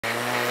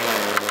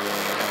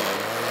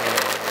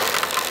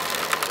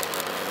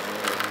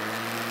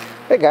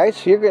Hey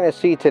guys, you're going to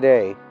see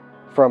today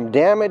from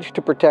damaged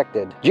to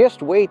protected.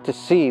 Just wait to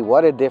see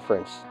what a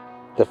difference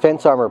the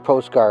fence armor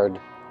post guard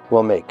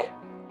will make.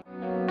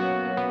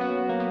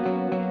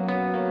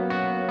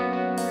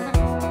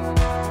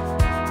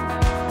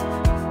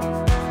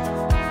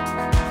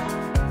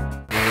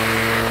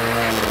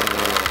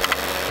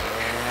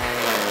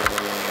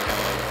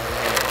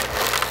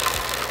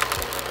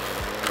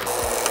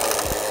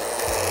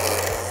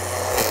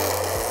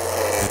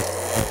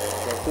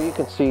 So you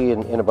can see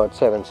in about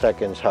 7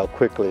 seconds how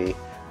quickly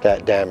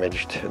that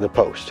damaged the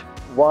post.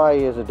 Why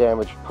is a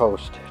damaged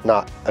post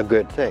not a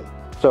good thing?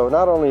 So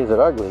not only is it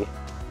ugly,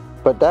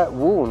 but that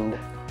wound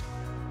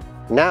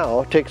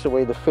now takes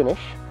away the finish.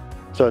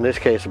 So in this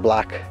case,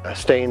 black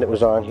stain that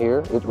was on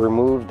here, it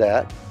removed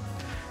that.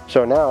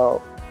 So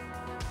now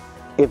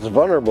it's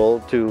vulnerable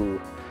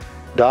to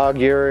dog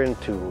urine,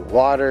 to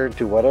water,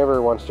 to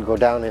whatever wants to go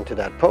down into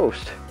that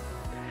post.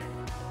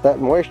 That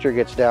moisture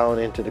gets down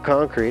into the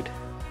concrete,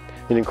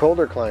 and in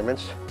colder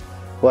climates,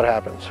 what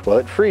happens? Well,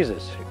 it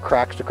freezes, it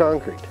cracks the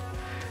concrete,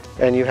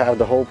 and you have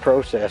the whole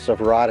process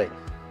of rotting.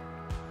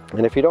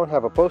 And if you don't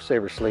have a post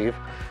saver sleeve,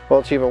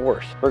 well, it's even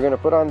worse. We're going to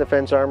put on the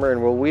fence armor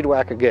and we'll weed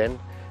whack again,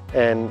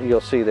 and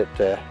you'll see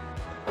that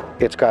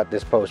it's got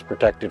this post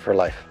protected for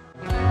life.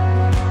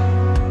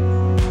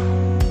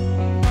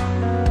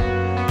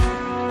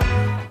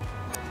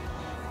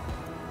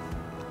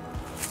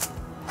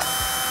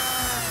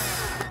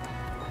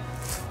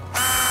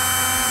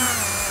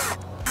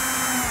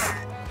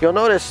 You'll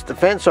notice the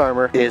fence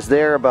armor is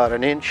there about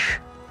an inch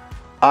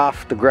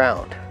off the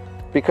ground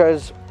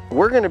because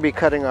we're going to be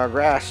cutting our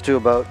grass to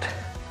about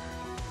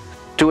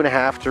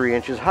 2.5 to 3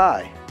 inches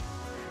high.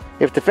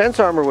 If the fence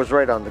armor was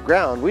right on the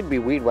ground, we'd be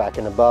weed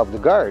whacking above the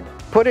guard.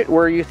 Put it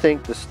where you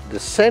think the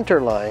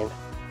center line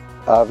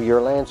of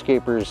your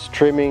landscaper's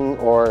trimming,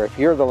 or if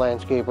you're the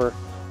landscaper,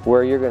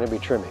 where you're going to be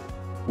trimming.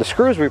 The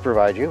screws we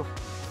provide you,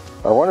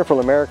 our wonderful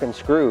American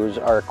screws,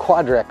 are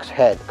Quadrex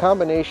head,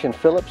 combination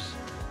Phillips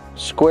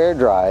square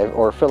drive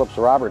or Phillips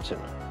Robertson.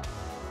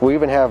 We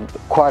even have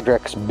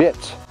Quadrex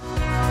bits.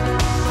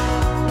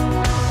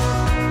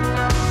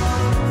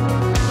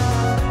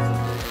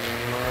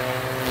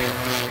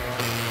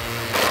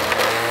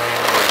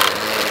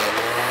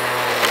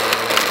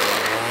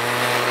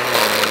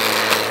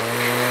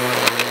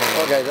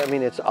 Well guys, I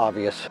mean, it's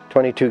obvious.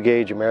 22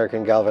 gauge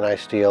American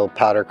galvanized steel,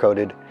 powder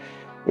coated.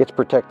 It's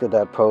protected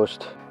that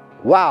post.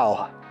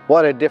 Wow,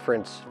 what a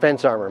difference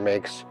fence armor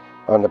makes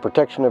on the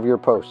protection of your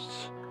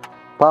posts.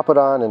 Pop it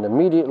on and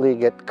immediately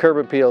get curb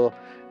appeal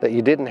that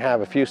you didn't have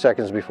a few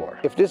seconds before.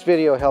 If this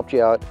video helped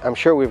you out, I'm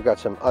sure we've got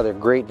some other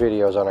great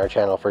videos on our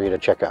channel for you to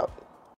check out.